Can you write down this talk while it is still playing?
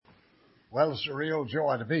Well, it's a real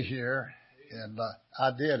joy to be here, and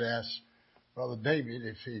I did ask Brother David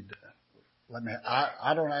if he'd let me.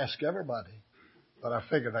 I don't ask everybody, but I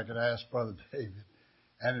figured I could ask Brother David,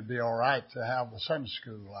 and it'd be all right to have the Sunday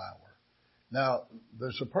school hour. Now,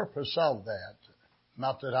 there's a purpose of that.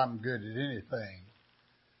 Not that I'm good at anything,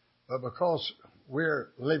 but because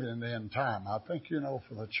we're living in the end time. I think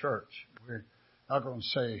for the church, we're not going to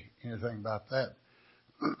say anything about that.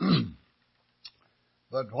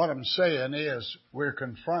 But what I'm saying is we're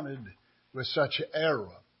confronted with such an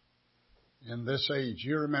era in this age.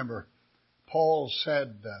 You remember Paul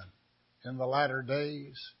said in the latter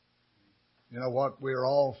days, what we're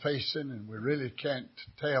all facing, and we really can't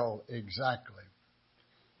tell exactly.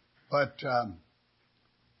 But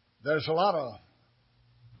there's a lot of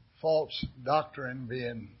false doctrine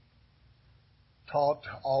being taught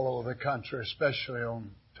all over the country, especially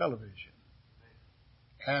on television.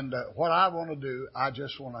 And what I want to do, I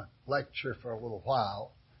just want to lecture for a little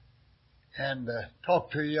while and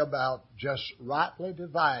talk to you about just rightly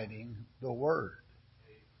dividing the Word.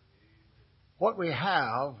 What we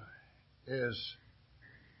have is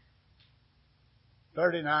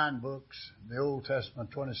 39 books, the Old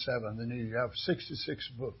Testament, 27, the New. You have 66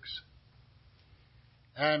 books.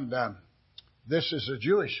 And this is a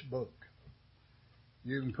Jewish book.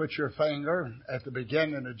 You can put your finger at the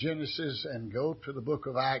beginning of Genesis and go to the book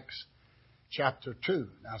of Acts, chapter 2.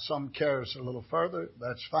 Now, some carries a little further.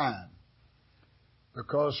 That's fine.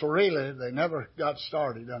 Because really, they never got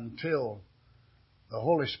started until the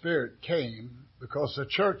Holy Spirit came, because the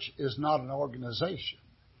church is not an organization.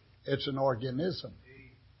 It's an organism.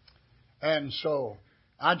 And so,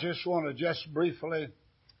 I just want to just briefly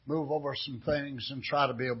move over some things and try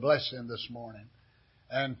to be a blessing this morning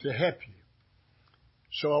and to help you.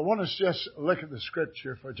 So I want us to just look at the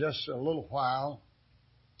Scripture for just a little while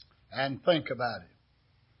and think about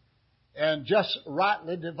it. And just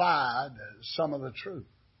rightly divide some of the truth.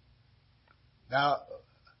 Now,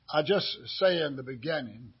 I just say in the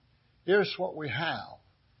beginning, here's what we have.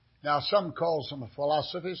 Now, some calls them a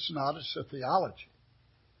philosophy. It's not. It's a theology.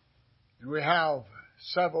 And we have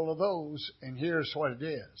several of those, and here's what it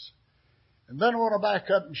is. And then I want to back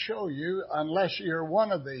up and show you, unless you're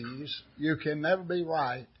one of these, you can never be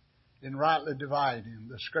right in rightly dividing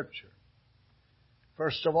the Scripture.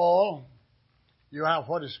 First of all, you have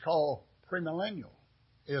what is called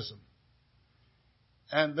premillennialism.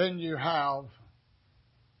 And then you have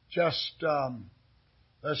just,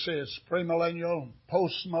 let's see, it's premillennial,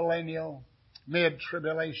 postmillennial,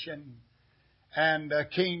 mid-tribulation, and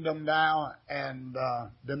kingdom now, and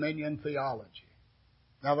dominion theology.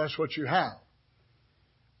 Now, that's what you have.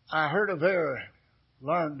 I heard a very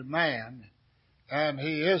learned man, and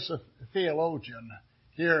he is a theologian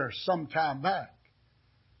here some time back,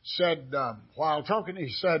 said, while talking, he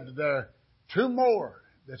said, there are two more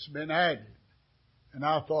that's been added. And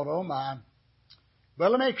I thought, oh my.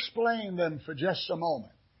 But let me explain them for just a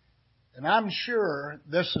moment. And I'm sure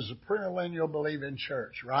this is a premillennial believing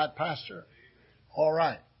church, right, Pastor? All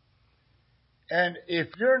right. And if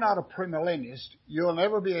you're not a premillennialist, you'll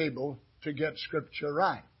never be able to get Scripture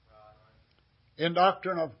right. In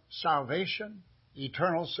doctrine of salvation,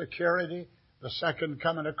 eternal security, the second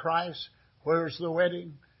coming of Christ, where's the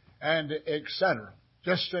wedding, and etc.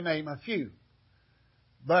 Just to name a few.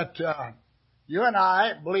 But you and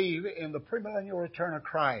I believe in the premillennial return of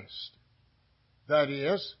Christ. That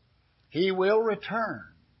is, He will return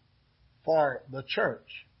for the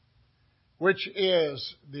church, which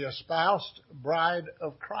is the espoused bride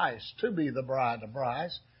of Christ, to be the bride of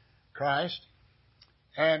Christ.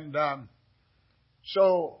 And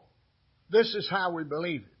so this is how we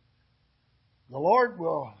believe it. The Lord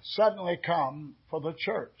will suddenly come for the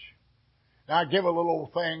church. Now, I give a little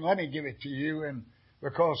thing. Let me give it to you, and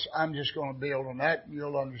because I'm just going to build on that, and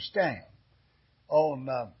you'll understand.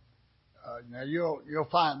 Now you'll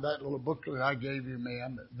find that little booklet I gave you,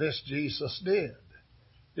 man. This Jesus did.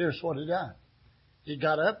 Here's what He done. He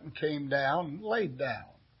got up and came down and laid down.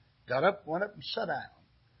 Got up, went up and sat down.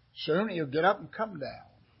 Soon He'll get up and come down.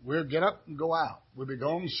 We'll get up and go out. We'll be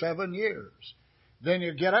gone 7 years. Then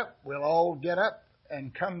He'll get up. We'll all get up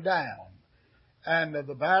and come down. And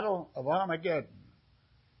the battle of Armageddon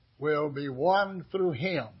will be won through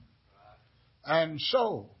Him. And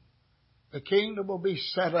so the kingdom will be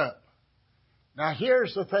set up. Now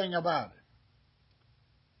here's the thing about it.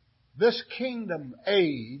 This kingdom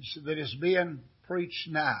age that is being preached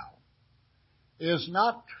now is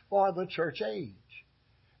not for the church age.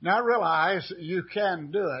 Now realize you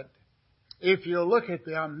can do it if you look at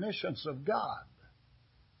the omniscience of God.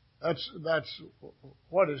 That's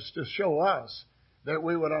what is to show us that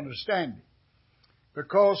we would understand it.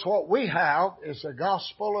 Because what we have is the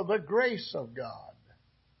gospel of the grace of God.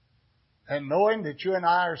 And knowing that you and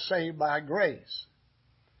I are saved by grace.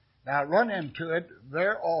 Now I run into it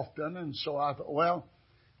very often, and so I thought, well,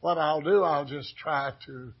 what I'll do, I'll just try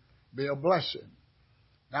to be a blessing.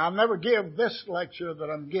 Now I'll never give this lecture that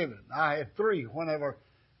I'm giving. I had 3 whenever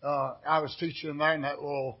I was teaching there in that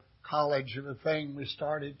little college of a thing we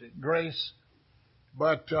started at Grace.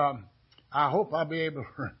 But I hope I'll be able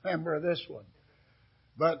to remember this one.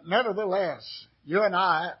 But nevertheless, you and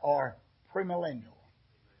I are premillennial.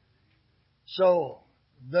 So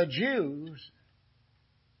the Jews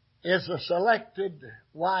is a selected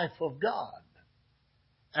wife of God.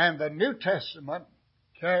 And the New Testament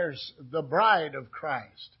carries the bride of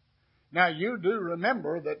Christ. Now you do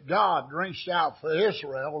remember that God reached out for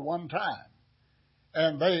Israel one time.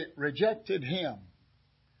 And they rejected Him.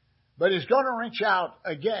 But He's going to reach out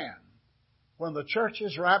again. When the church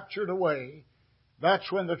is raptured away,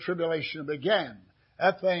 that's when the tribulation began.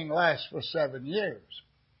 That thing lasts for 7 years.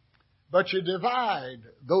 But you divide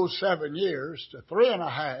those 7 years to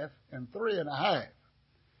 3.5 and 3.5.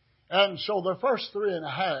 And so the first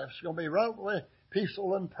 3.5 is going to be relatively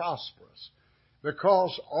peaceful and prosperous.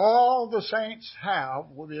 Because all the saints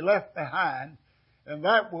will be left behind. And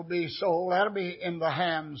that will be so, that'll be in the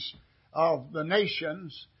hands of the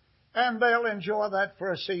nations. And they'll enjoy that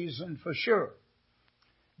for a season for sure.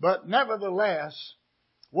 But nevertheless,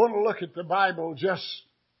 want to look at the Bible just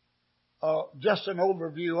an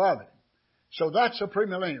overview of it. So that's a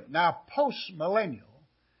premillennial. Now, postmillennial,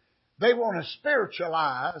 they want to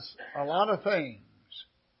spiritualize a lot of things.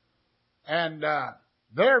 And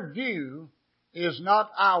their view is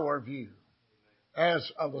not our view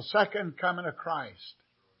as of the second coming of Christ.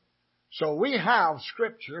 So we have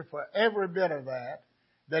Scripture for every bit of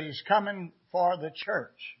that is coming for the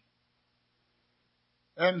church.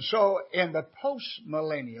 And so in the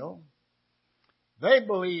postmillennial, they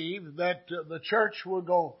believe that the church will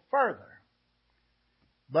go further.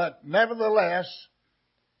 But nevertheless,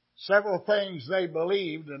 several things they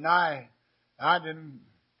believed, and I didn't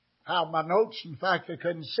have my notes. In fact, I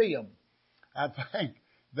couldn't see them. I think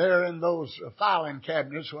they're in those filing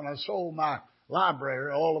cabinets. When I sold my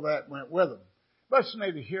library, all of that went with them. But it's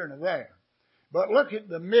neither here nor there. But look at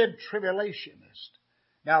the mid-tribulationists.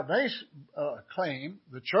 Now they claim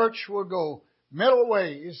the church will go middle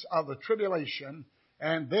ways of the tribulation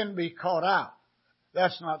and then be caught out.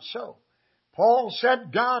 That's not so. Paul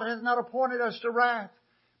said, God has not appointed us to wrath,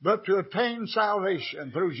 but to obtain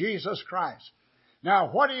salvation through Jesus Christ. Now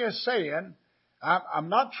what he is saying, I'm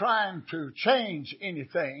not trying to change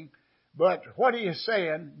anything, but what he is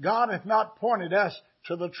saying, God hath not appointed us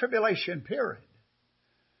to the tribulation period.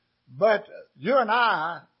 But you and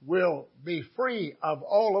I will be free of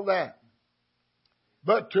all of that.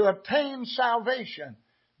 But to obtain salvation,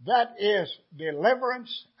 that is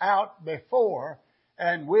deliverance out before,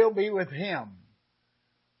 and we'll be with Him.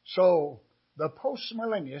 So the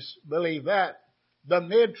postmillennialists believe that. The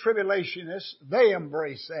mid-tribulationists, they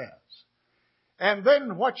embrace that. And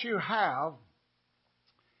then what you have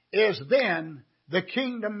is then the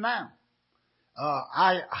kingdom now.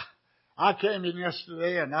 I came in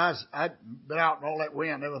yesterday and I'd been out in all that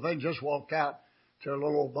wind and everything, just walked out to a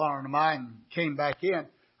little old barn of mine and came back in.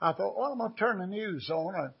 I thought, well, I'm going to turn the news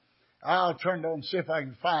on. I'll turn it on and see if I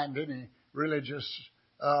can find any religious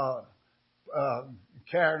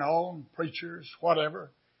carrying on, preachers,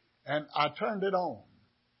 whatever. And I turned it on.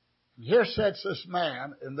 And here sits this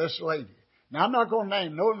man and this lady. Now, I'm not going to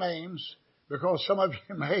name no names because some of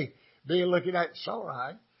you may be looking at, it's all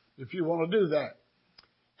right if you want to do that.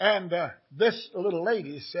 And this little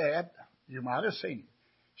lady said, you might have seen it.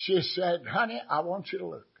 She said, honey, I want you to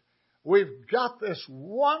look. We've got this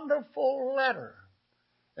wonderful letter.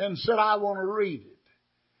 And said, I want to read it.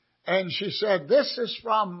 And she said, this is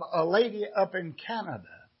from a lady up in Canada.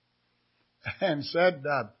 And said,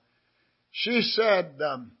 she said,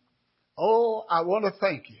 oh, I want to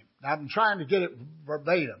thank you. I'm trying to get it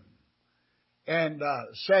verbatim. And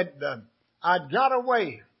said, I'd got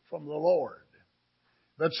away from the Lord.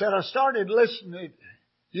 But said, I started listening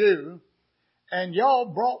to you, and y'all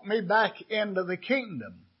brought me back into the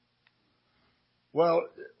kingdom. Well,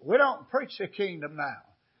 we don't preach the kingdom now.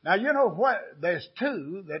 Now, you know what? There's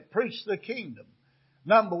 2 that preach the kingdom.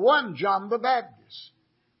 Number 1, John the Baptist.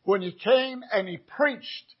 When he came and he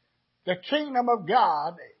preached, the kingdom of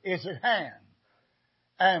God is at hand.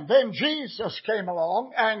 And then Jesus came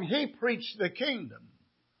along and he preached the kingdom.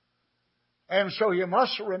 And so you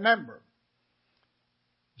must remember,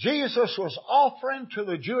 Jesus was offering to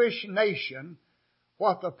the Jewish nation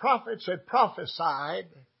what the prophets had prophesied,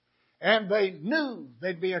 and they knew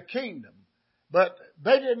there'd be a kingdom. But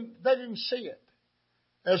they didn't see it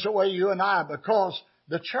as the way you and I, because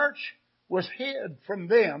the church was hid from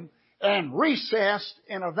them and recessed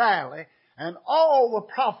in a valley, and all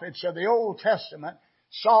the prophets of the Old Testament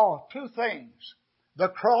saw two things: the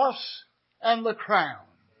cross and the crown.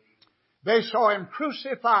 They saw Him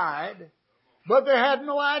crucified, but they had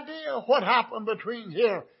no idea what happened between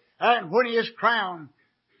here and when He is crowned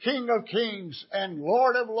King of Kings and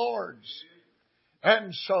Lord of Lords.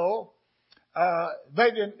 And so,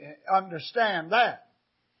 they didn't understand that.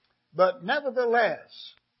 But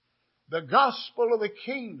nevertheless, the gospel of the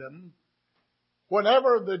kingdom,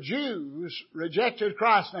 whenever the Jews rejected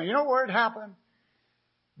Christ, now you know where it happened?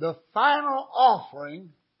 The final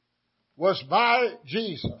offering was by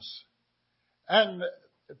Jesus. And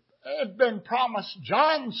it had been promised.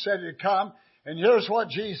 John said it'd come, and here's what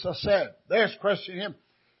Jesus said. They questioned Him.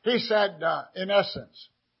 He said, in essence,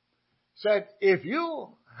 said, if you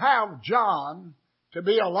have John to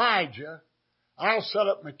be Elijah, I'll set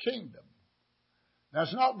up my kingdom. Now,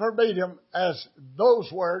 it's not verbatim as those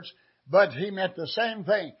words, but He meant the same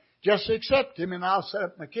thing. Just accept Him and I'll set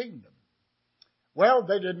up my kingdom. Well,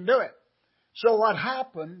 they didn't do it. So what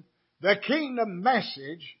happened, the kingdom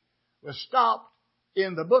message was stopped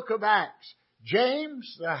in the book of Acts.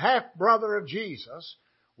 James, the half-brother of Jesus,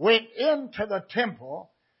 went into the temple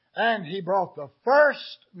and he brought the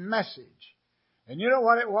first message. And you know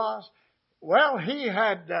what it was? Well, he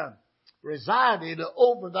had resided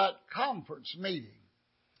over that conference meeting.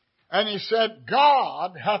 And he said,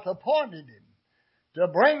 God hath appointed him to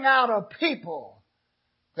bring out a people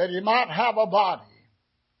that he might have a body.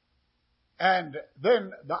 And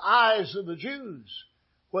then the eyes of the Jews,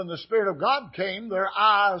 when the Spirit of God came, their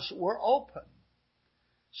eyes were open.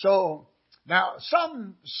 So, now,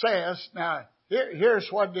 some says, now, here's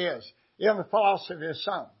what it is in the philosophy of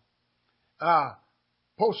some.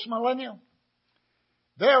 Post-millennial.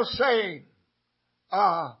 They'll say,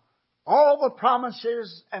 all the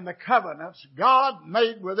promises and the covenants God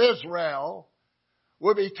made with Israel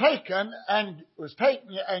will be taken and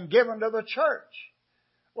given to the church.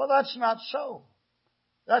 Well, that's not so.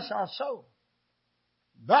 That's not so.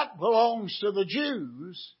 That belongs to the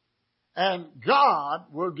Jews, and God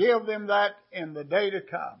will give them that in the day to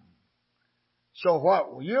come. So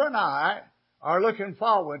what you and I are looking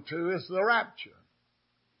forward to is the rapture.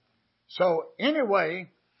 So anyway,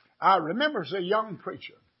 I remember as a young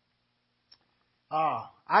preacher,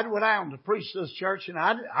 I'd went down to preach this church, and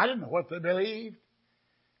I didn't know what they believed.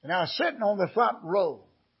 And I was sitting on the front row,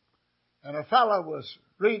 and a fellow was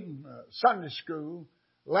reading a Sunday school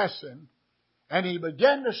lesson, and he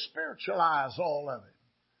began to spiritualize all of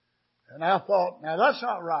it. And I thought, now that's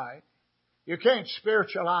not right. You can't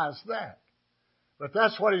spiritualize that. But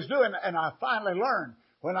that's what he's doing. And I finally learned.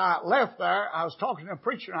 When I left there, I was talking to a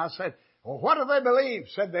preacher, and I said, well, what do they believe?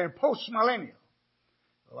 Said they're post-millennial.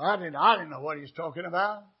 Well, I didn't know what he's talking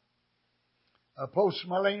about. A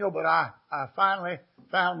post-millennial, but I finally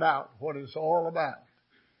found out what it's all about.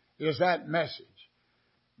 Is that message.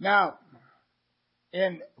 Now,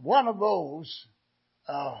 in one of those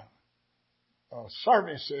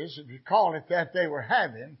services, if you call it that, they were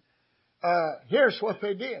having, here's what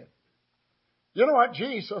they did. You know what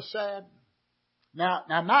Jesus said? Now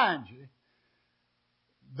mind you,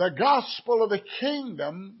 the gospel of the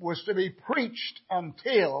kingdom was to be preached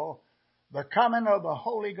until the coming of the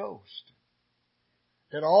Holy Ghost.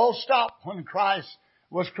 It all stopped when Christ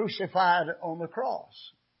was crucified on the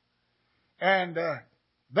cross. And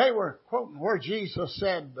they were quoting where Jesus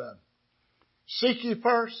said, seek ye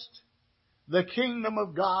first the kingdom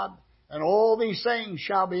of God, and all these things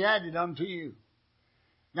shall be added unto you.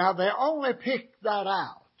 Now, they only picked that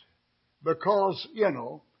out because,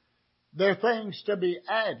 they're things to be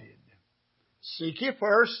added. Seek ye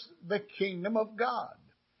first the kingdom of God.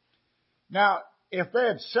 Now, if they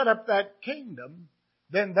had set up that kingdom,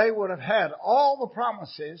 then they would have had all the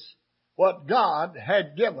promises, what God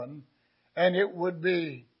had given, and it would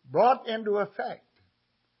be brought into effect.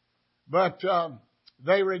 But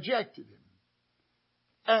they rejected Him.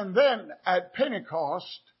 And then at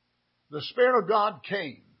Pentecost, the Spirit of God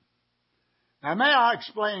came. Now, may I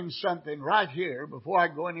explain something right here before I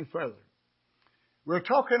go any further? We're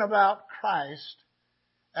talking about Christ,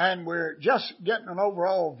 and we're just getting an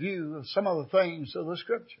overall view of some of the things of the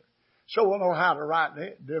Scripture. So we'll know how to rightly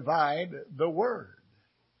divide the Word.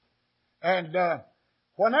 And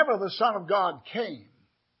whenever the Son of God came,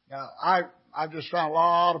 now I've just found a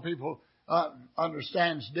lot of people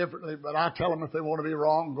understands differently, but I tell them if they want to be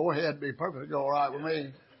wrong, go ahead, be perfectly all right with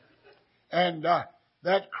me. And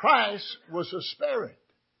that Christ was a spirit.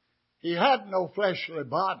 He had no fleshly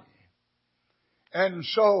body. And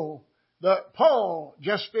so Paul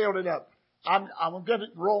just filled it up. I'm going to get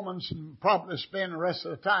it in Romans and probably spend the rest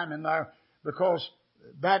of the time in there because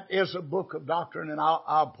that is a book of doctrine, and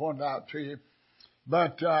I'll point it out to you.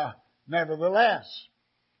 But nevertheless,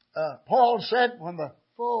 Paul said when the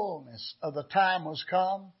fullness of the time was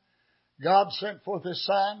come, God sent forth His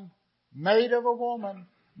Son, made of a woman,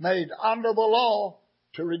 made under the law,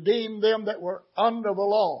 to redeem them that were under the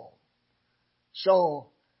law. So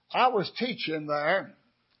I was teaching there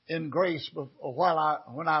in Grace when I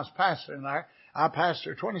was pastoring there. I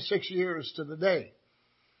pastored 26 years to the day.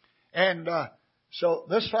 And so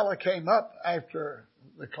this fellow came up after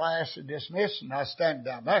the class had dismissed, and I was standing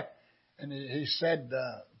down there, and he said,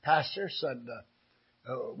 Pastor said,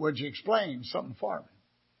 would you explain something for me?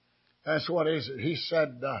 That's what is it. He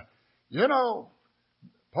said,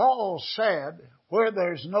 Paul said, where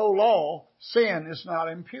there's no law, sin is not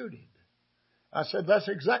imputed. I said, that's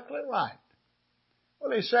exactly right.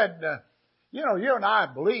 Well, he said, you and I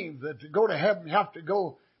believe that to go to heaven you have to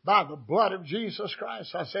go by the blood of Jesus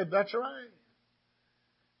Christ. I said, that's right.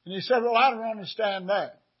 And he said, well, I don't understand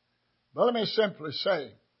that. But let me simply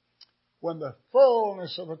say, when the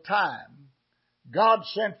fullness of the time, God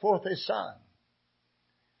sent forth His Son,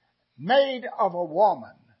 made of a woman.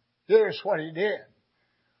 Here's what He did.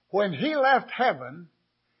 When He left heaven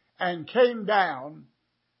and came down,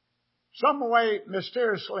 some way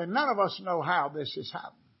mysteriously, none of us know how this has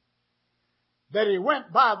happened, that He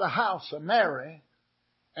went by the house of Mary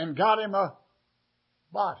and got Him a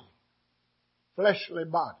body, fleshly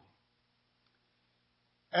body.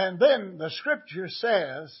 And then the Scripture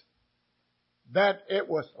says that it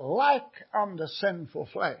was like unto sinful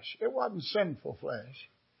flesh. It wasn't sinful flesh.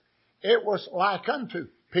 It was like unto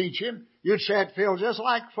peaching. You'd say it feels just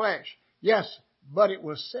like flesh. Yes, but it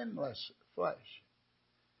was sinless flesh.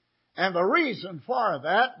 And the reason for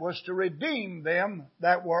that was to redeem them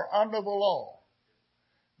that were under the law.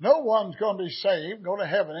 No one's going to be saved, go to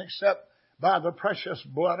heaven, except by the precious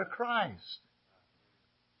blood of Christ.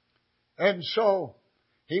 And so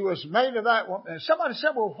He was made of that woman. And somebody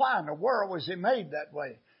said, well, why in the world was He made that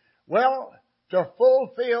way? Well, to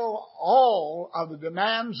fulfill all of the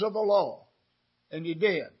demands of the law. And He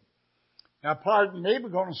did. Now, pardon me, we're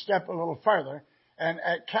going to step a little further and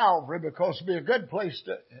at Calvary, because it'd be a good place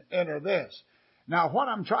to enter this. Now, what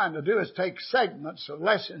I'm trying to do is take segments of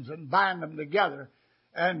lessons and bind them together.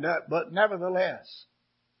 And but nevertheless,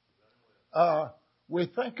 we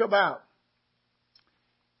think about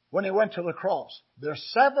when He went to the cross.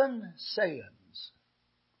 There's 7 sayings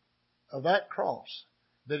of that cross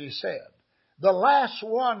that He said. The last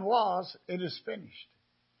one was, it is finished.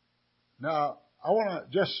 Now, I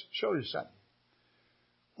want to just show you something.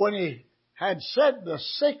 When He had said the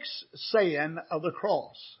 6th saying of the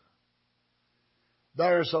cross,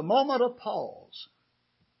 there's a moment of pause.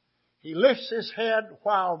 He lifts His head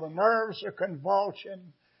while the nerves are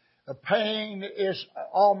convulsing. The pain is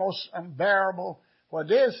almost unbearable. What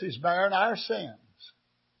it is, He's bearing our sins.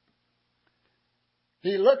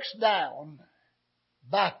 He looks down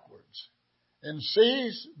backwards and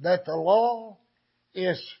sees that the law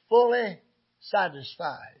is fully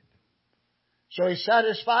satisfied. So He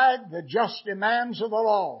satisfied the just demands of the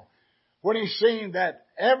law when He seen that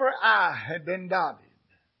every I had been dotted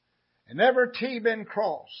and every T been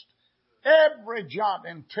crossed, every jot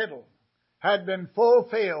and tittle had been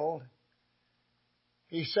fulfilled.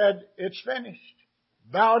 He said, it's finished.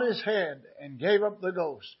 Bowed His head and gave up the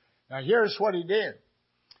ghost. Now here's what He did.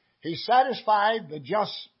 He satisfied the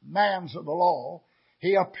just demands of the law.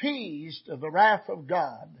 He appeased the wrath of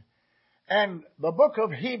God. And the book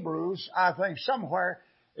of Hebrews, I think somewhere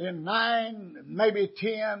in 9, maybe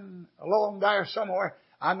 10, along there somewhere,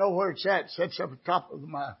 I know where it's at. It sits up at the top of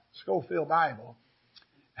my Schofield Bible.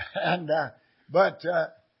 And, but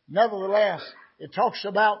nevertheless, it talks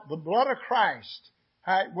about the blood of Christ,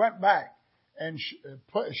 how it went back and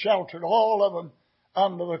sheltered all of them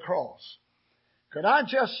under the cross. Could I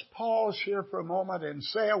just pause here for a moment and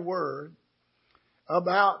say a word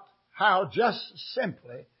about how just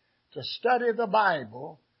simply to study the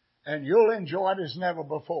Bible and you'll enjoy it as never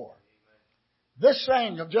before. This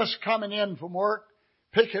thing of just coming in from work,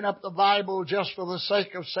 picking up the Bible just for the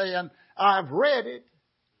sake of saying, I've read it,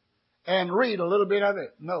 and read a little bit of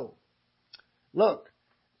it. No. Look,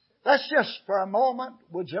 let's just for a moment,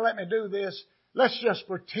 would you let me do this? Let's just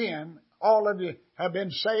pretend all of you have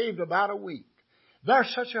been saved about a week.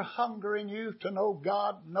 There's such a hunger in you to know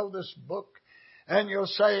God, know this book. And you'll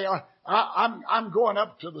say, I'm going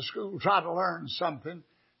up to the school to try to learn something.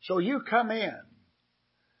 So you come in.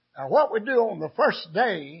 Now what we do on the first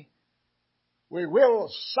day, we will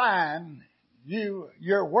assign you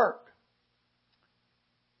your work.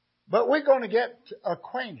 But we're going to get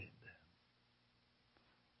acquainted.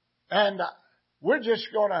 And we're just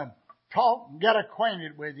going to talk and get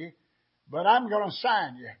acquainted with you. But I'm going to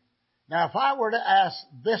sign you. Now, if I were to ask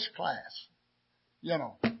this class,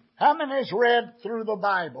 how many has read through the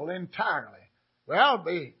Bible entirely? Well,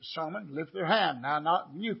 there'll be some that lift their hand. Now,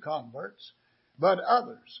 not new converts, but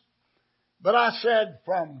others. But I said,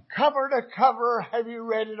 from cover to cover, have you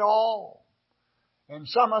read it all? And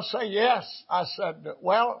some will say, yes. I said,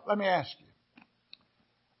 well, let me ask you.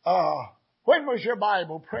 When was your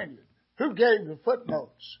Bible printed? Who gave the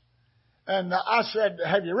footnotes? And I said,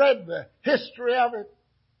 have you read the history of it?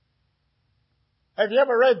 Have you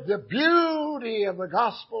ever read the beauty of the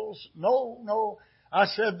Gospels? No. I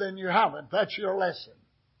said, then you haven't. That's your lesson.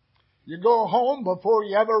 You go home before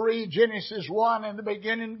you ever read Genesis 1, in the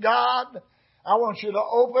beginning, God. I want you to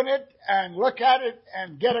open it and look at it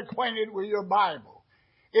and get acquainted with your Bible.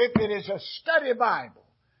 If it is a study Bible,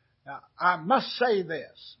 now I must say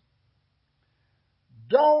this.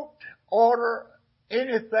 Don't order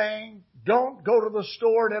anything. Don't go to the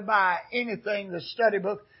store to buy anything, the study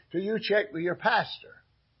book, till you check with your pastor.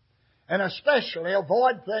 And especially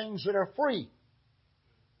avoid things that are free.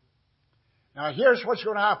 Now here's what's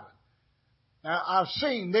going to happen. Now I've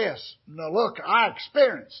seen this. Now look, I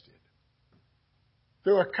experienced it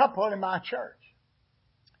through a couple in my church.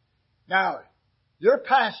 Now, your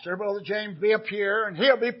pastor, Brother James, will be up here and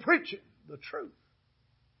he'll be preaching the truth.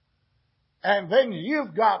 And then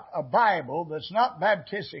you've got a Bible that's not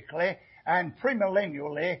baptistically and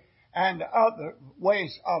premillennially and other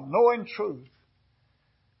ways of knowing truth.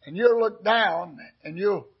 And you'll look down and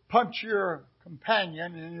you'll punch your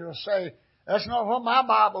companion and you'll say, that's not what my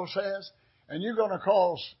Bible says. And you're going to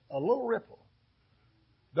cause a little ripple.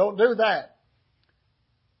 Don't do that.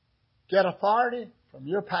 Get authority from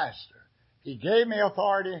your pastor. He gave me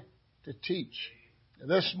authority to teach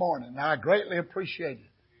this morning. I greatly appreciate it.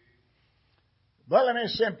 But let me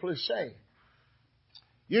simply say,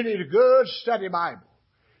 you need a good study Bible.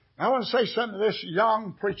 I want to say something to this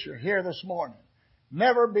young preacher here this morning.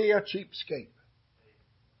 Never be a cheapskate.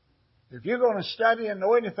 If you're going to study and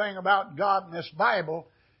know anything about God in this Bible,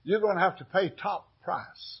 you're going to have to pay top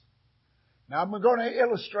price. Now, I'm going to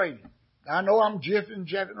illustrate it. I know I'm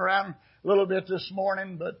jetting around a little bit this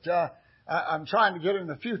morning, but I'm trying to get in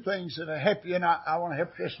a few things that'll help you, and I want to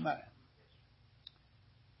help this man.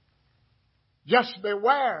 Just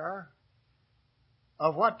beware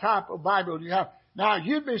of what type of Bible you have. Now,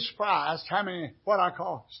 you'd be surprised how many, what I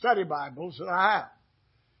call study Bibles that I have.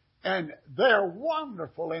 And they're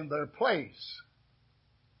wonderful in their place.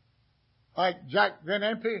 Like Jack Van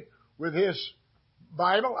Impe with his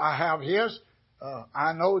Bible, I have his.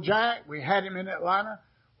 I know Jack. We had him in Atlanta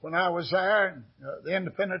when I was there, and the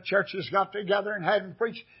independent churches got together and had him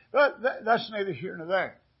preach. But that's neither here nor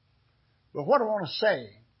there. But what I want to say,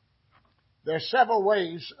 there are several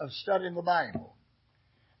ways of studying the Bible.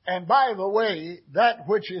 And by the way, that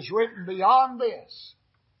which is written beyond this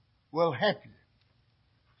will help you.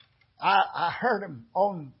 I heard him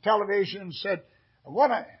on television and said, I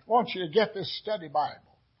want you to get this study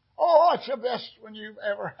Bible. Oh, it's the best one you've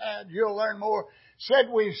ever had. You'll learn more. Said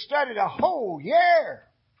we've studied a whole year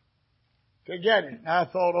to get it. And I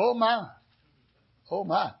thought, oh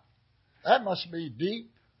my, that must be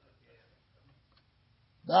deep.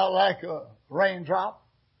 Not like a raindrop.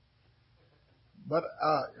 But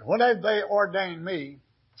whenever they ordained me,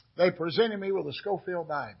 they presented me with a Scofield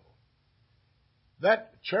Bible.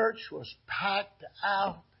 That church was packed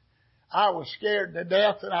out. I was scared to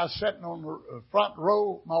death, and I was sitting on the front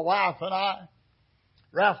row, my wife and I.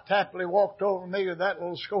 Ralph Tapley walked over to me with that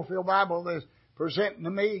little Scofield Bible they're presenting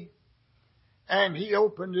to me. And he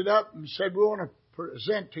opened it up and said, we want to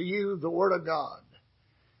present to you the Word of God.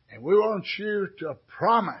 And we want you to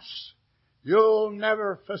promise you'll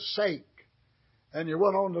never forsake. And he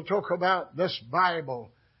went on to talk about this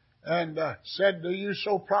Bible and said, do you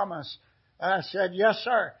so promise? And I said, yes,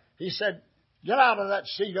 sir. He said, get out of that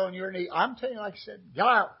seat on your knee. I'm telling you, like I said, get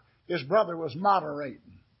out. His brother was moderating.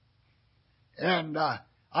 And I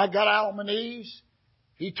got out on my knees.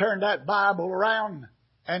 He turned that Bible around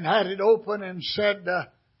and had it open and said,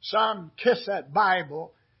 son, kiss that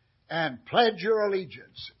Bible and pledge your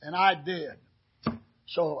allegiance. And I did.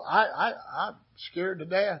 So I'm scared to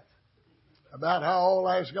death about how all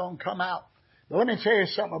that's going to come out. But let me tell you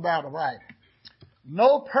something about a Bible.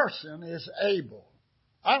 No person is able,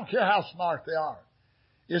 I don't care how smart they are,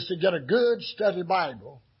 is to get a good study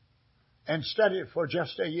Bible and study it for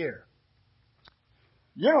just a year.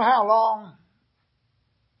 You know how long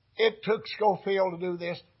it took Scofield to do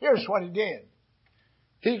this? Here's what he did.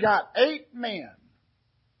 He got 8 men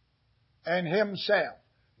and himself.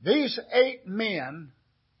 These 8 men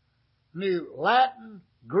knew Latin,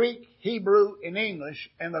 Greek, Hebrew, and English,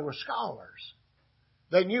 and they were scholars.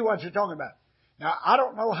 They knew what you're talking about. Now, I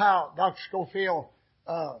don't know how Dr. Scofield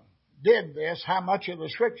did this, how much of the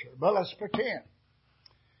Scripture, but let's pretend.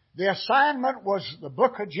 The assignment was the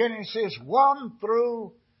book of Genesis 1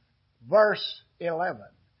 through verse 11.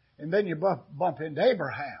 And then you bump into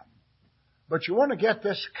Abraham. But you want to get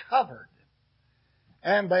this covered.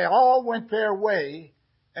 And they all went their way,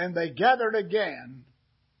 and they gathered again,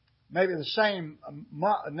 maybe the same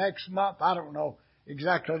next month. I don't know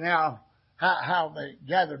exactly now how they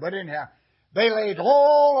gathered, but anyhow, they laid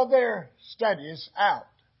all of their studies out.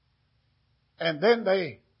 And then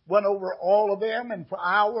they went over all of them, and for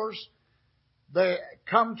hours they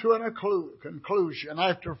come to a conclusion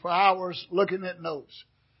after 4 hours looking at notes.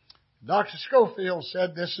 Dr. Scofield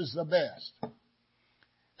said this is the best.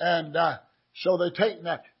 And so they take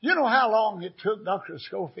that. You know how long it took Dr.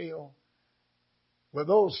 Scofield with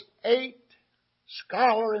those 8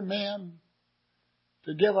 scholarly men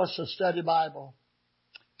to give us a study Bible?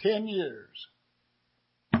 10 years.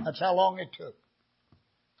 That's how long it took.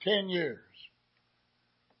 10 years.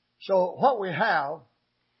 So what we have,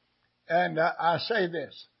 and I say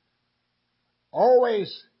this,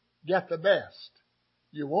 always get the best.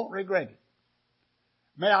 You won't regret it.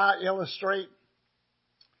 May I illustrate?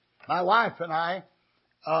 My wife and I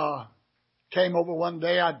came over one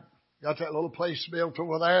day. I got that little place built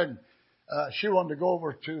over there, and she wanted to go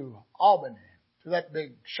over to Albany, to that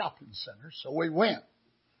big shopping center. So we went.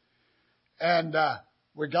 And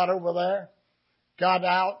we got over there, got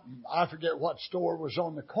out, and I forget what store was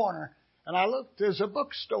on the corner, and I looked, there's a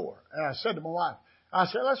bookstore. And I said to my wife, I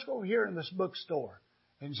said, let's go over here in this bookstore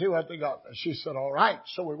and see what they got. And she said, all right.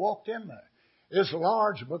 So we walked in there. It's a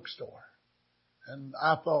large bookstore. And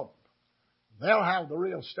I thought, they'll have the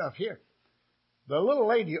real stuff here. The little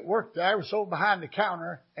lady that worked there was over behind the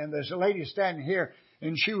counter, and there's a lady standing here,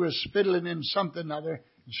 and she was fiddling in something or other,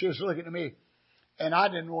 and she was looking at me. And I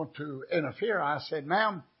didn't want to interfere. I said,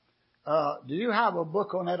 ma'am, do you have a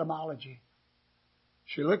book on etymology?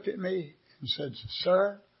 She looked at me and said,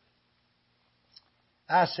 sir,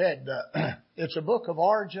 I said, it's a book of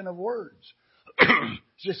origin of words.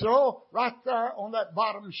 She said, oh, right there on that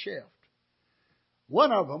bottom shelf.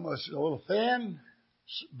 One of them was a little thin,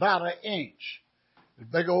 about 1 inch, a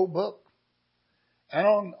big old book. And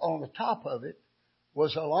on the top of it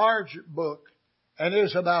was a large book, and it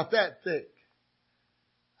was about that thick.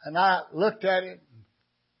 And I looked at it,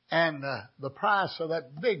 and the price of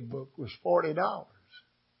that big book was $40.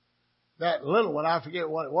 That little one, I forget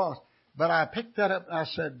what it was. But I picked that up, and I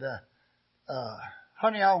said,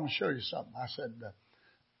 honey, I want to show you something. I said,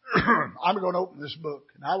 I'm going to open this book,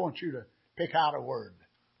 and I want you to pick out a word.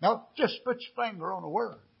 No, just put your finger on a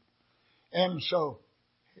word. And so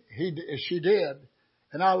she did.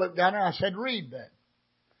 And I looked down there, and I said, read that.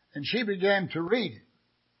 And she began to read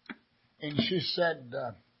it. And she said,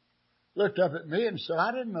 looked up at me and said,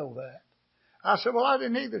 I didn't know that. I said, well, I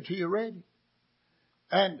didn't either till you read it.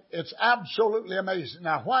 And it's absolutely amazing.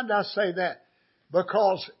 Now, why did I say that?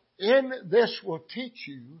 Because in this will teach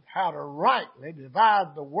you how to rightly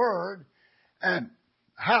divide the word and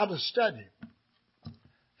how to study.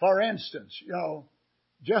 For instance,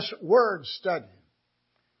 just word study.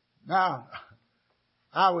 Now,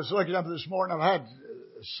 I was looking up this morning. I've had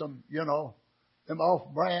some, them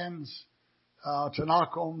off-brands to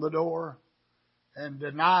knock on the door and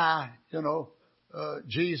deny,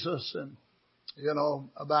 Jesus and,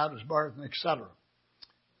 about his birth and etc.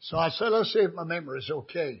 So I said, let's see if my memory is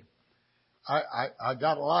okay. I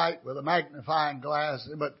got a light with a magnifying glass,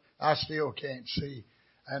 but I still can't see.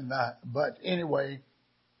 And but anyway,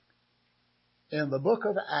 in the book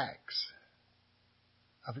of Acts,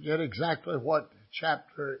 I forget exactly what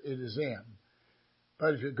chapter it is in,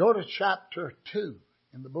 but if you go to chapter 2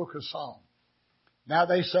 in the book of Psalms, now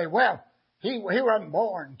they say, well, he wasn't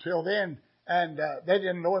born till then, and they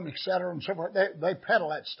didn't know him, etc. and so forth. They peddle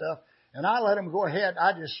that stuff, and I let them go ahead.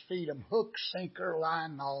 I just feed them hook, sinker,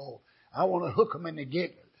 line, and all. I want to hook them in the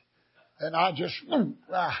giggle, and I just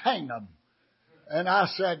hang them. And I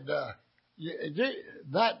said,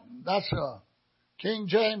 that's a King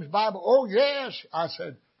James Bible. Oh yes, I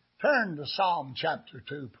said, turn to Psalm chapter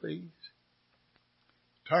 2, please.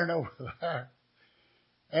 Turn over there,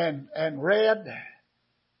 and read.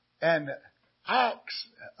 And Acts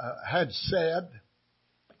had said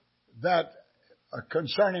that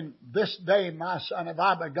concerning this day, my son, have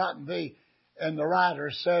I begotten thee. And the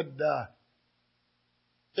writer said,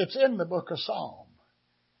 it's in the book of Psalm.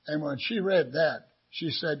 And when she read that,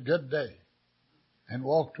 she said, good day, and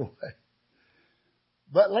walked away.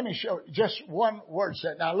 But let me show you just one word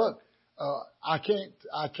set. Now look, I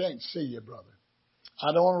can't see you, brother.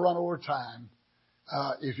 I don't want to run over time.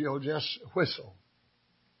 If you'll just whistle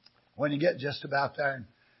when you get just about there, and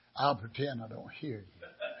I'll pretend I don't hear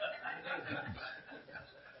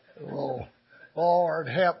you. Oh, Lord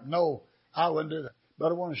help! No, I wouldn't do that.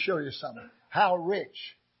 But I want to show you something. How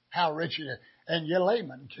rich it is, and your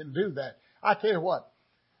layman can do that. I tell you what.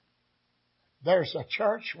 There's a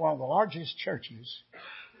church, one of the largest churches,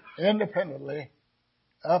 independently,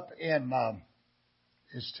 up in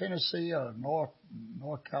is Tennessee or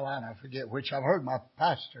North Carolina, I forget which. I've heard my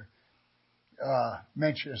pastor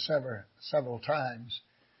mention it several times.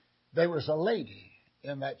 There was a lady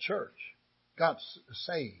in that church got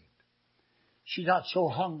saved. She got so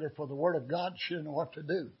hungry for the Word of God, she didn't know what to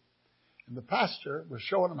do. And the pastor was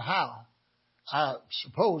showing them how. I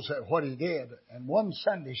suppose that what he did. And one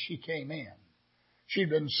Sunday she came in. She'd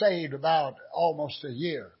been saved about almost a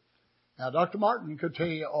year. Now, Dr. Martin could tell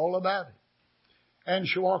you all about it. And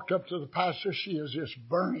she walked up to the pastor. She is just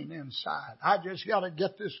burning inside. I just got to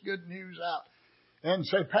get this good news out and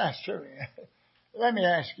say, Pastor, let me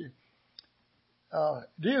ask you,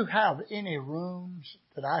 do you have any rooms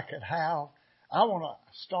that I could have? I want to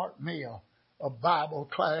start me a Bible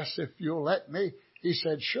class if you'll let me. He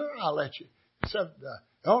said, sure, I'll let you. He said,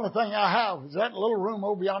 the only thing I have is that little room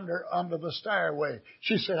over yonder under the stairway.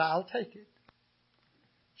 She said, I'll take it.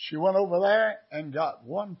 She went over there and got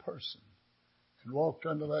one person and walked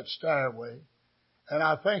under that stairway. And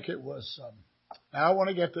I think it was, now I want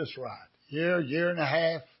to get this right. Year and a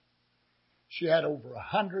half. She had over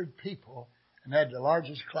 100 people and had the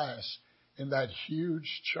largest class in that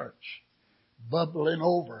huge church. Bubbling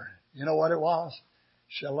over. You know what it was?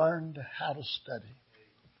 She learned how to study.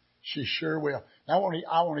 She sure will. Now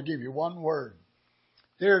I want to give you one word.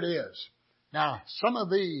 Here it is. Now, some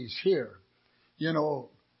of these here, you know,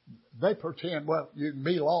 they pretend, well, you can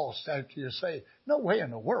be lost after you say, no way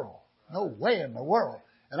in the world. No way in the world.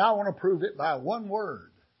 And I want to prove it by one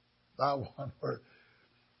word. By one word.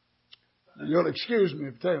 You'll excuse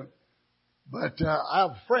me, but I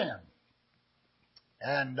have a friend.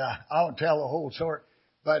 And I won't tell the whole story,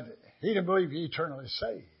 but he didn't believe he eternally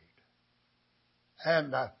saved.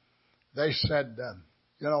 And they said,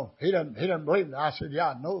 you know, he didn't believe it. I said, yeah,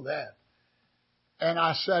 I know that. And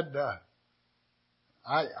I said,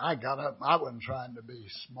 I got up. I wasn't trying to be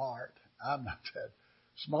smart. I'm not that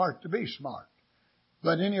smart to be smart.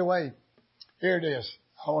 But anyway, here it is.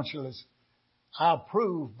 I want you to listen. I'll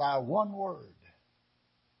prove by one word.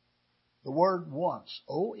 The word once.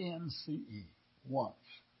 O-N-C-E. Once.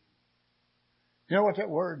 You know what that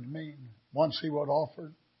word means? Once he was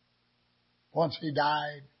offered. Once he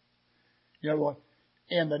died. You know what?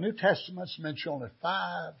 In the New Testament's mentioned only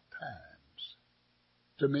 5 times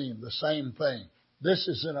to mean the same thing. This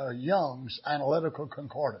is in a Young's Analytical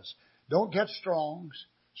Concordance. Don't get Strong's.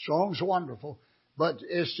 Strong's wonderful, but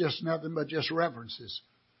it's just nothing but just references.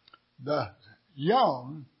 The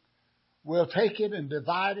Young will take it and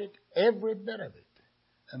divide it, every bit of it.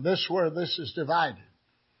 And this is where this is divided.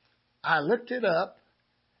 I looked it up,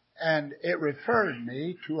 and it referred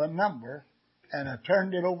me to a number, and I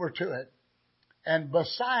turned it over to it. And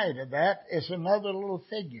beside of that is another little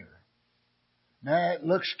figure. Now, it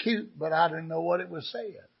looks cute, but I didn't know what it was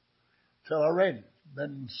saying till I read it.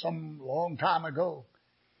 Been some long time ago.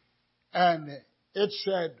 And it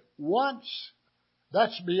said, once,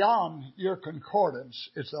 that's beyond your concordance.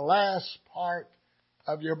 It's the last part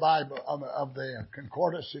of your Bible, of the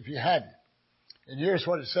concordance, if you have it. And here's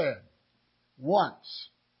what it said. Once.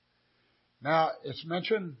 Now, it's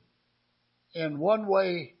mentioned in one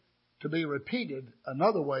way to be repeated,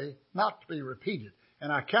 another way not to be repeated.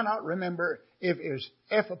 And I cannot remember if it's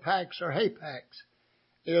Ephapax or Hapax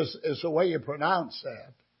is the way you pronounce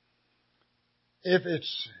that. If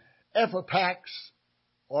it's Ephapax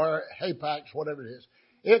or Hapax, whatever it is,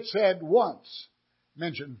 it said once,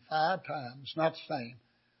 mentioned 5 times, not the same,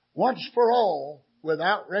 once for all,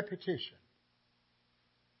 without repetition.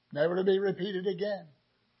 Never to be repeated again.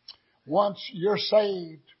 Once you're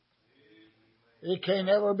saved, it can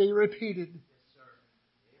never be repeated.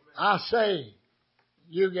 I say,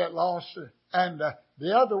 you get lost. And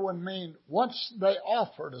the other one means once they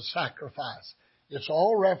offered a sacrifice. It's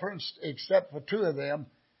all referenced except for 2 of them,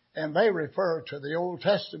 and they refer to the Old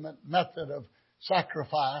Testament method of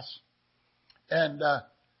sacrifice. And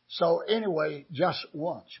so anyway, just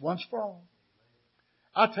once for all.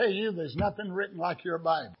 I tell you, there's nothing written like your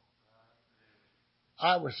Bible.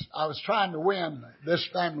 I was trying to win this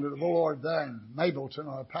family to the Lord there in Mableton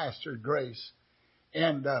on a pastor Grace.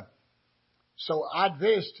 And so I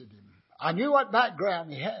visited him. I knew what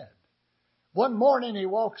background he had. One morning he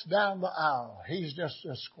walks down the aisle. He's just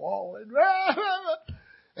a squalling.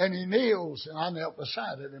 And he kneels, and I knelt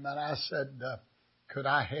beside him, and I said, could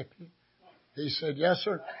I help you? He said, yes,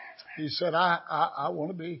 sir. He said, I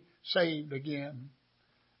want to be saved again.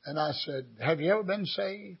 And I said, have you ever been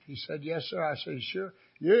saved? He said, yes, sir. I said, sure.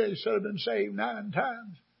 Yeah, he said, I've been saved 9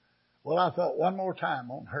 times. Well, I thought one more time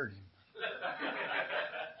won't hurt him.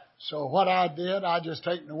 So what I did, I just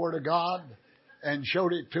taken the Word of God and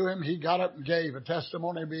showed it to him. He got up and gave a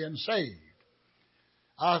testimony of being saved.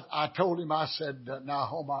 I told him, I said, now,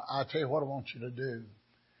 Homer, I tell you what I want you to do.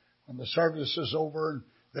 When the service is over and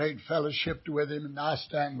they'd fellowshipped with him and I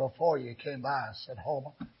stand before you, he came by, I said,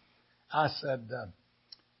 Homer, I said,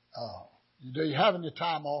 do you have any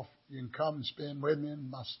time off? You can come and spend with me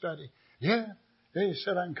in my study. Yeah. He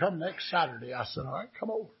said, I can come next Saturday. I said, all right,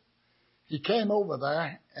 come over. He came over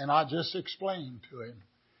there, and I just explained to him,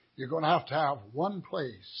 you're going to have one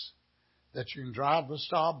place that you can drive the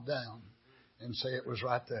stop down and say it was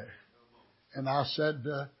right there. And I said,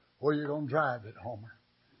 where are you going to drive it, Homer?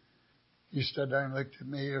 He stood there and looked at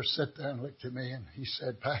me, or sat there and looked at me, and he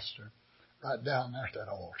said, Pastor, right down there at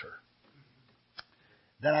that altar.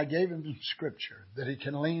 Then I gave him the scripture that he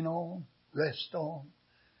can lean on, rest on,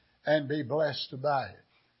 and be blessed by it.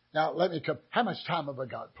 Now, let me come. How much time have I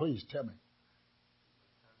got? Please tell me.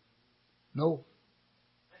 No.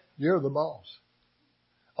 You're the boss.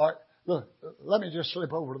 All right. Look, let me just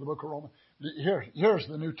slip over to the book of Romans. Here's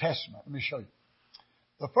the New Testament. Let me show you.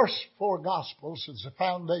 The first 4 Gospels is the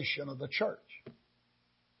foundation of the church.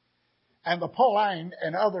 And the Pauline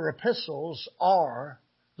and other epistles are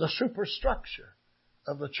the superstructure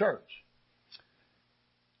of the church.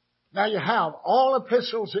 Now you have all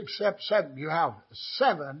epistles except 7. You have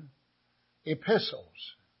 7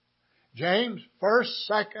 epistles. James, 1st,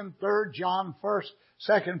 2nd, 3rd, John, 1st,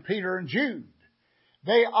 2nd Peter, and Jude.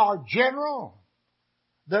 They are general.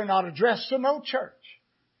 They're not addressed to no church.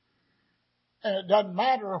 And it doesn't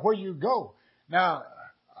matter where you go. Now,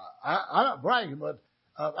 I'm not bragging, but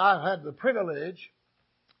I've had the privilege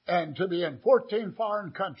and to be in 14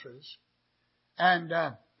 foreign countries and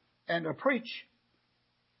to preach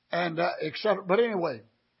and etc. But anyway,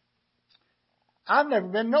 I've never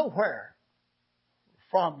been nowhere.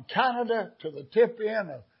 From Canada to the tip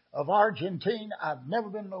end of Argentina, I've never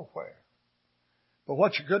been nowhere. But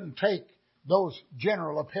what you couldn't take those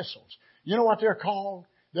general epistles. You know what they're called?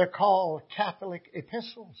 They're called Catholic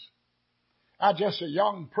epistles. I just a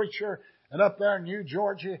young preacher, and up there in New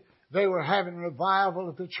Georgia, they were having a revival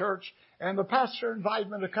at the church, and the pastor invited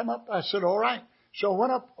me to come up. I said, all right. So I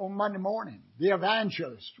went up on Monday morning. The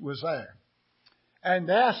evangelist was there. And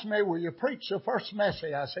they asked me, will you preach the first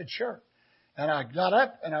message? I said, sure. And I got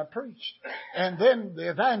up and I preached. And then the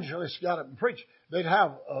evangelist got up and preached. They'd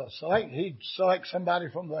have he'd select somebody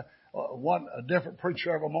from a different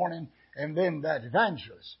preacher every morning, and then that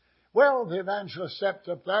evangelist. Well, the evangelist stepped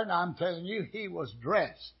up there, and I'm telling you, he was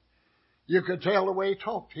dressed. You could tell the way he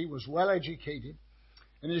talked. He was well educated.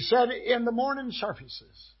 And he said, in the morning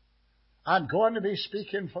services, I'm going to be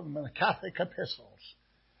speaking from the Catholic epistles.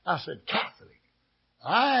 I said, Catholic?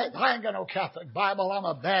 I ain't got no Catholic Bible. I'm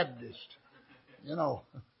a Baptist. You know,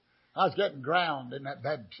 I was getting ground in that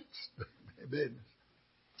Baptist business.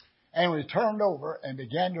 And we turned over and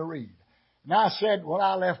began to read. And I said, well,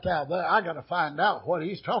 I left out there, I got to find out what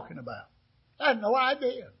he's talking about. I had no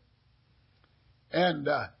idea. And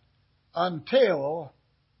until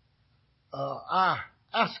I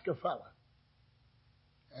asked a fella,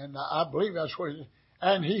 and I believe that's where he,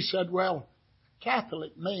 and he said, well,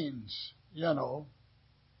 Catholic means,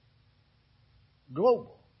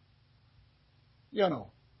 global.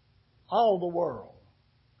 All the world.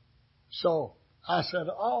 So I said,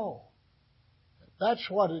 oh, that's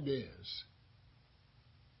what it is.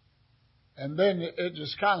 And then it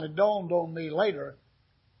just kind of dawned on me later,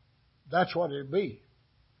 that's what it'd be.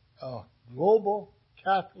 A global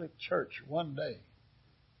Catholic church one day.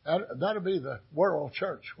 That'll be the world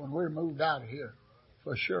church when we're moved out of here,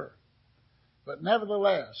 for sure. But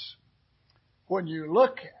nevertheless, when you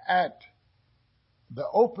look at the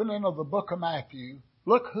opening of the book of Matthew,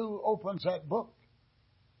 look who opens that book.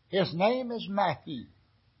 His name is Matthew.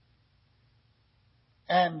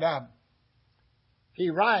 And he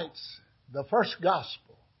writes the first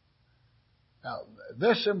gospel. Now,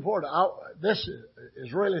 this is important. This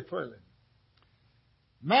is really thrilling.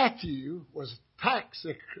 Matthew was a tax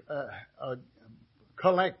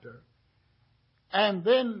collector. And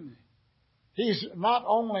then he's not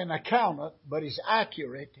only an accountant, but he's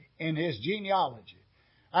accurate in his genealogy.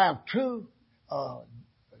 I have 2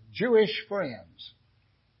 Jewish friends.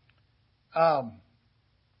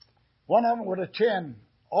 One of them would attend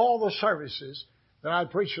all the services that I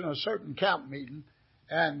preached in a certain camp meeting,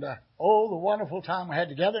 and the wonderful time we had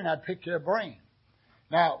together, and I'd pick their brain.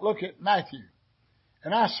 Now, look at Matthew.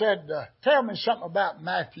 And I said, tell me something about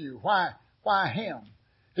Matthew. Why him?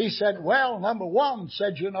 He said, well, number one,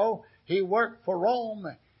 said, he worked for Rome,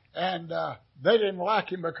 and they didn't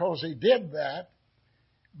like him because he did that.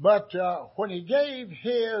 But when he gave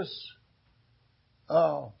his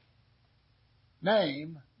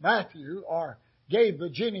name, Matthew, or gave the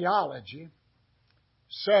genealogy,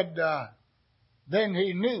 said, then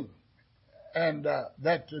he knew. And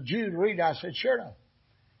that the Jew read, I said, sure enough.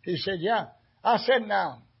 He said, yeah. I said,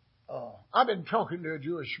 now, I've been talking to a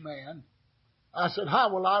Jewish man. I said,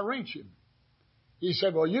 how will I reach him? He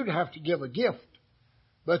said, well, you'd have to give a gift.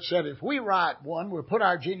 But said, if we write one, we'll put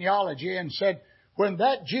our genealogy in, said, when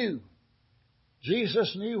that Jew,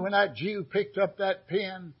 Jesus knew when that Jew picked up that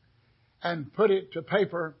pen and put it to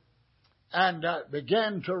paper and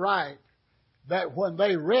began to write, that when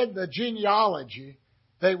they read the genealogy,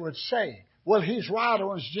 they would say, well, he's right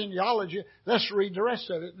on his genealogy. Let's read the rest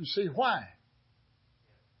of it and see why.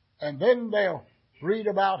 And then they'll read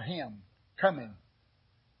about him coming.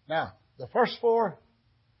 Now, the first four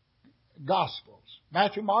Gospels,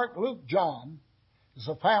 Matthew, Mark, Luke, John, is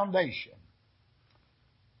the foundation.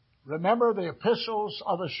 Remember, the epistles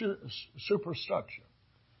are the superstructure.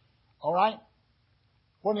 All right?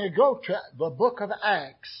 When you go to the book of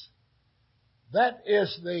Acts, that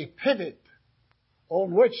is the pivot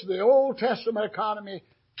on which the Old Testament economy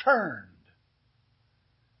turned.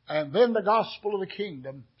 And then the gospel of the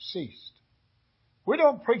kingdom ceased. We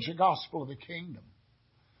don't preach the gospel of the kingdom.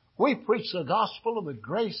 We preach the gospel of the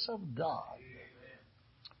grace of God.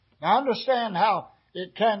 Now understand how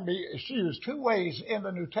it can be used two ways in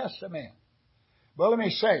the New Testament. But let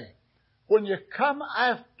me say, when you come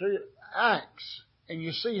after Acts and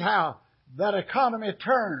you see how that economy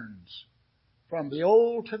turns from the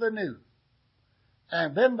old to the new,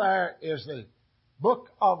 and then there is the book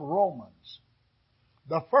of Romans.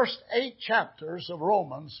 The first 8 chapters of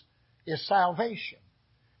Romans is salvation.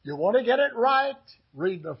 You want to get it right?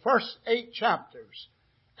 Read the first 8 chapters,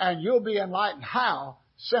 and you'll be enlightened how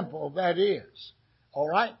simple that is. All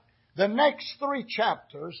right? The next 3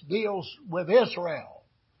 chapters deals with Israel.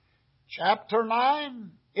 Chapter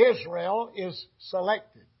 9, Israel is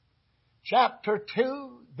selected. Chapter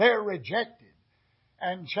 2, they're rejected.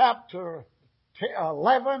 And chapter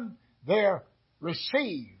 11, they're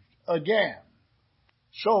received again.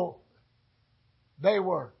 So, they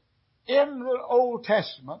were in the Old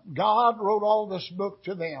Testament. God wrote all this book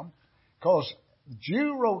to them because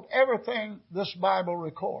Jew wrote everything this Bible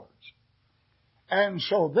records. And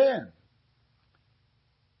so then,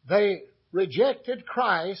 they rejected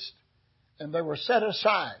Christ and they were set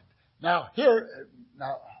aside. Now,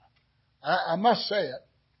 I must say it,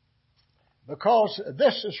 because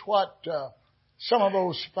this is what some of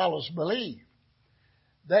those fellows believe,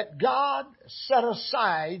 that God set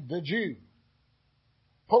aside the Jew.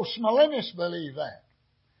 Postmillennialists believe that.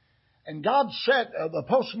 And God said, the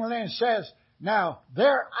postmillennialist says, now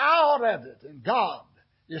they're out of it, and God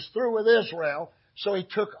is through with Israel, so He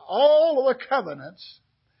took all of the covenants,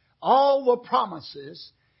 all the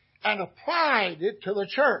promises, and applied it to the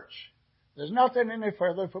church. There's nothing any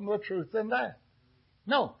further from the truth than that.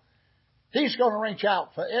 No. He's going to reach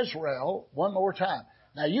out for Israel one more time.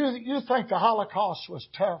 Now, you think the Holocaust was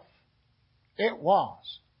tough? It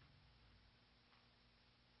was.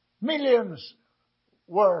 Millions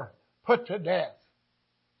were put to death.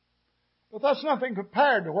 But that's nothing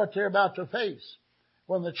compared to what they're about to face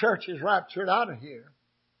when the church is raptured out of here.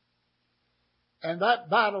 And that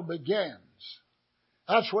battle begins.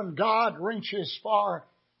 That's when God reaches for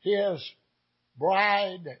His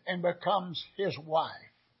bride and becomes His wife.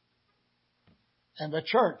 And the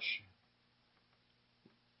church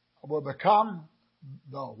will become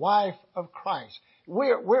the wife of Christ.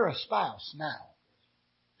 We're a spouse now.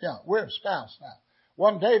 Yeah, we're a spouse now.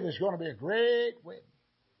 One day there's going to be a great wedding.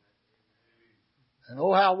 And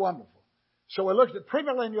oh, how wonderful. So we looked at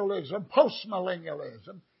premillennialism,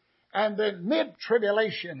 postmillennialism, and then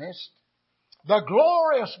mid-tribulationist. The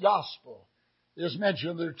glorious gospel is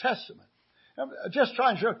mentioned in the New Testament. I'm just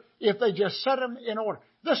trying to show, if they just set them in order.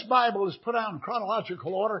 This Bible is put out in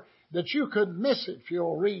chronological order that you couldn't miss it if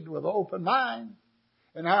you'll read with an open mind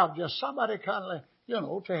and have just somebody kind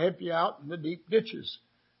of, to help you out in the deep ditches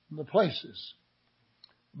and the places.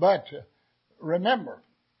 But remember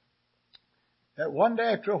that one day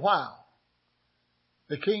after a while,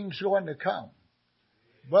 the King's going to come.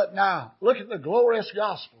 But now, look at the glorious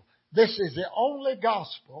gospel. This is the only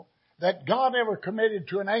gospel that God ever committed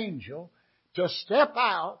to an angel to step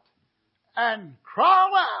out and cry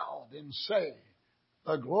aloud and say,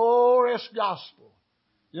 the glorious gospel.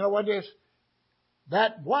 You know what it is?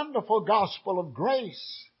 That wonderful gospel of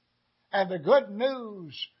grace and the good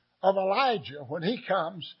news of Elijah when he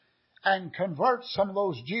comes and converts some of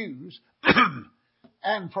those Jews.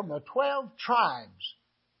 And from the 12 tribes,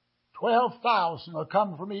 12,000 will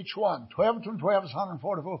come from each one. 12 to 12 is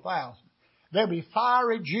 144,000. There'll be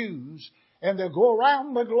fiery Jews, and they'll go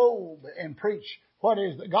around the globe and preach what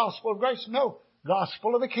is the gospel of grace? No,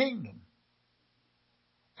 gospel of the kingdom.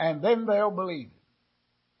 And then they'll believe it.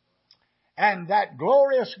 And that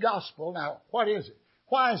glorious gospel, now, what is it?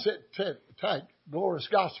 Why is it take glorious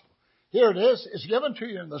gospel? Here it is. It's given to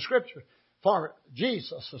you in the Scripture. For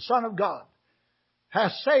Jesus, the Son of God,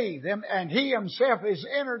 has saved them, and He Himself is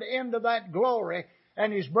entered into that glory,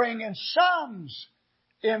 and He's bringing sons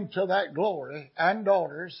into that glory, and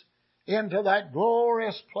daughters into that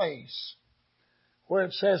glorious place, where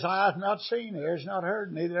it says, "Eye hath not seen, ears not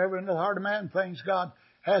heard, neither ever into the heart of man things God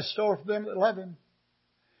has stored for them that love Him."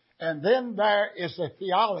 And then there is the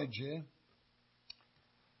theology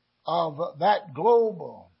of that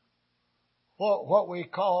global, what we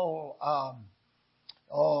call,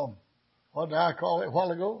 what did I call it a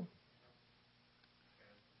while ago?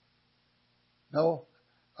 No.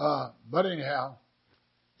 But anyhow,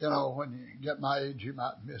 you know, when you get my age, you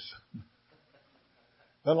might miss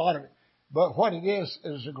a lot of it. But what it is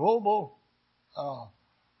a global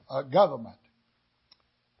government.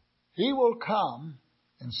 He will come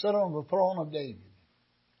and sit on the throne of David.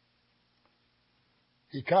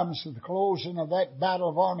 He comes to the closing of that battle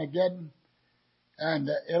of Armageddon, and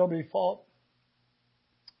it'll be fought.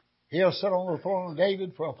 He'll sit on the throne of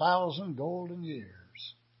David for 1,000 golden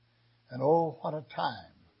years. And oh, what a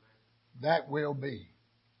time that will be.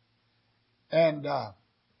 And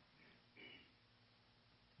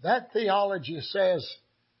that theology says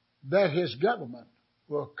that His government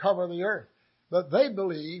will cover the earth. But they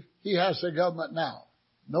believe He has the government now.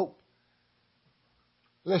 Nope.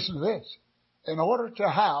 Listen to this. In order to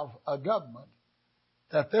have a government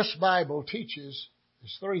that this Bible teaches,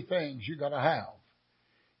 there's three things you got to have.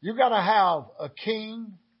 You got to have a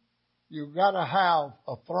king, you got to have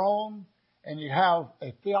a throne, and you have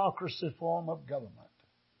a theocracy form of government.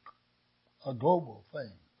 A global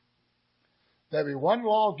thing. There'll be one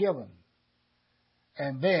law given,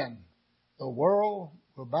 and then the world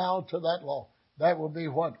will bow to that law. That will be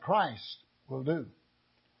what Christ will do.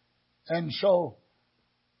 And so,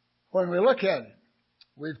 when we look at it,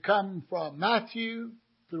 we've come from Matthew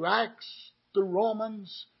through Acts through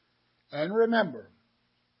Romans, and remember,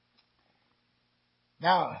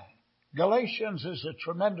 now, Galatians is a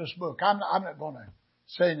tremendous book. I'm not going to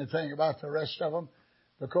say anything about the rest of them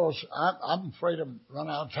because I'm afraid I've run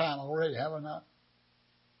out of time already, haven't I?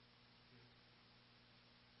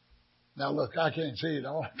 Now, look, I can't see it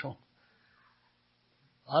all.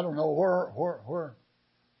 I don't know where.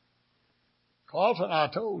 Carlton, I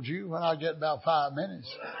told you when I get about 5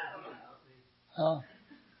 minutes. Huh?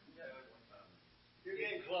 You're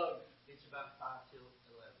getting close. It's about 5 till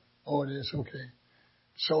 11. Oh, it is? Okay.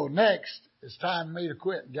 So next, it's time for me to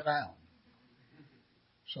quit and get out.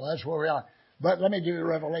 So that's where we are. But let me give you a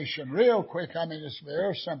revelation real quick. I mean, it's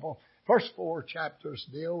very simple. First 4 chapters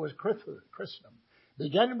deal with Christendom.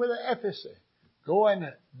 Beginning with Ephesus, going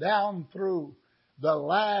down through the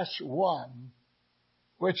last one,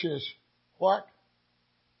 which is what?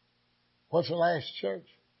 What's the last church?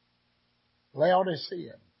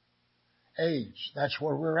 Laodicea. Age. That's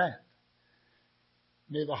where we're at.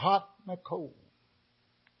 Neither hot nor cold.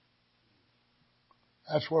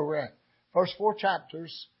 That's where we're at. First 4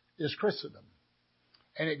 chapters is Christendom.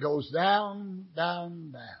 And it goes down,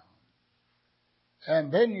 down, down.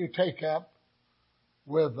 And then you take up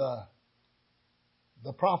with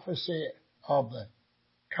the prophecy of the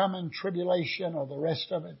coming tribulation or the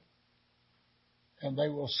rest of it. And they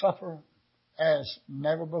will suffer as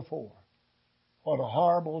never before. What a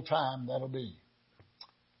horrible time that'll be.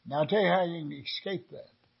 Now I'll tell you how you can escape that.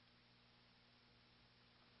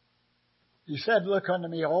 He said, "Look unto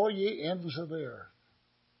me, all ye ends of the earth."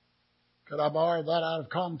 Could I borrow that out of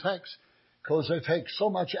context? Because they take so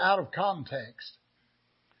much out of context.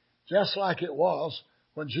 Just like it was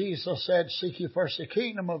when Jesus said, "Seek ye first the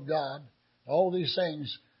kingdom of God, all these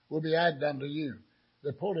things will be added unto you."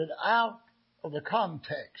 They pulled it out of the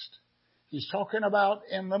context. He's talking about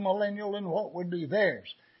in the millennial and what would be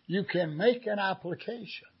theirs. You can make an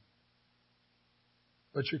application,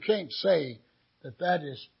 but you can't say that that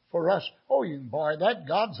is for us. Oh, you can borrow that.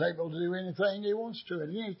 God's able to do anything He wants to at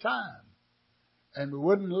any time. And we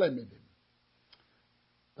wouldn't limit Him.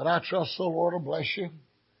 But I trust the Lord will bless you.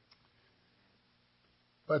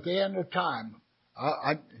 But at the end of time,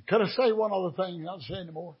 I could I say one other thing? Not say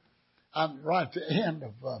anymore. I'm right at the end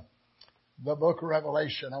of the book of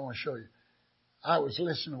Revelation. I want to show you. I was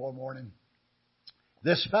listening one morning.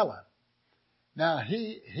 This fella. Now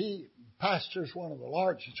he pastors one of the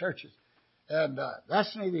largest churches, and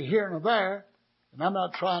that's neither here nor there. And I'm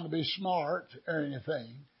not trying to be smart or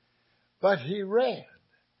anything, but he read,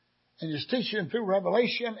 and he's teaching through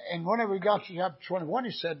Revelation. And whenever he got to chapter 21,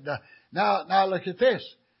 he said, "Now look at this."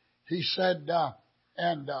 He said,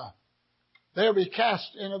 "And they'll be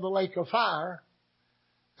cast into the lake of fire."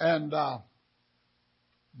 And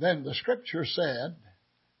then the Scripture said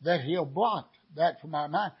that He'll blot that from our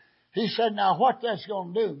mind. He said, now what that's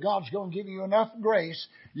going to do, God's going to give you enough grace.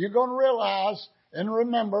 You're going to realize and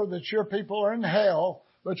remember that your people are in hell,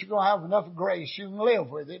 but you're going to have enough grace. You can live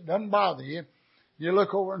with it. It doesn't bother you. You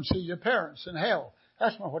look over and see your parents in hell.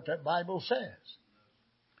 That's not what that Bible says.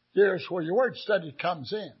 Here's where your word study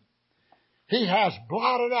comes in. He has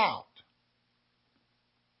blotted out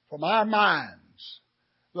from our minds.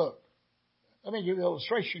 Look, let me give you an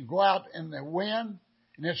illustration. Go out in the wind,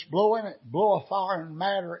 and it's blowing, blow a foreign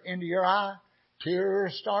matter into your eye,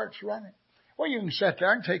 tears starts running. Well, you can sit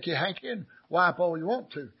there and take your hanky and wipe all you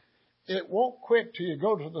want to. It won't quit till you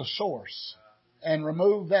go to the source and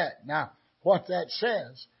remove that. Now, what that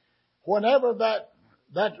says, whenever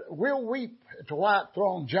that we'll weep at the white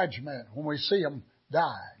throne judgment when we see them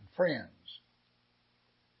die, friends.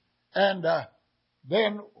 And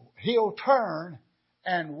then He'll turn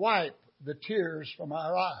and wipe the tears from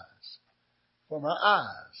our eyes. From our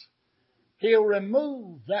eyes. He'll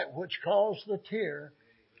remove that which caused the tear,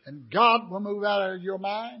 and God will move out of your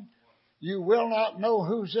mind. You will not know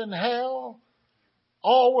who's in hell.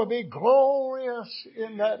 All will be glorious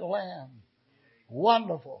in that land.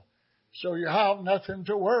 Wonderful. So you have nothing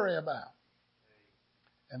to worry about.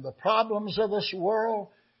 And the problems of this world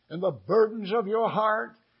and the burdens of your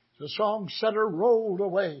heart, the song said, are rolled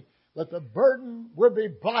away. But the burden will be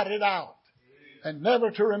blotted out. And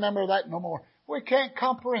never to remember that no more. We can't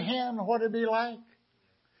comprehend what it'd be like.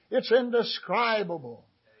 It's indescribable.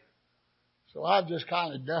 So I've just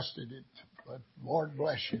kind of dusted it. But Lord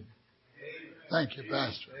bless you. Thank you,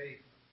 Pastor.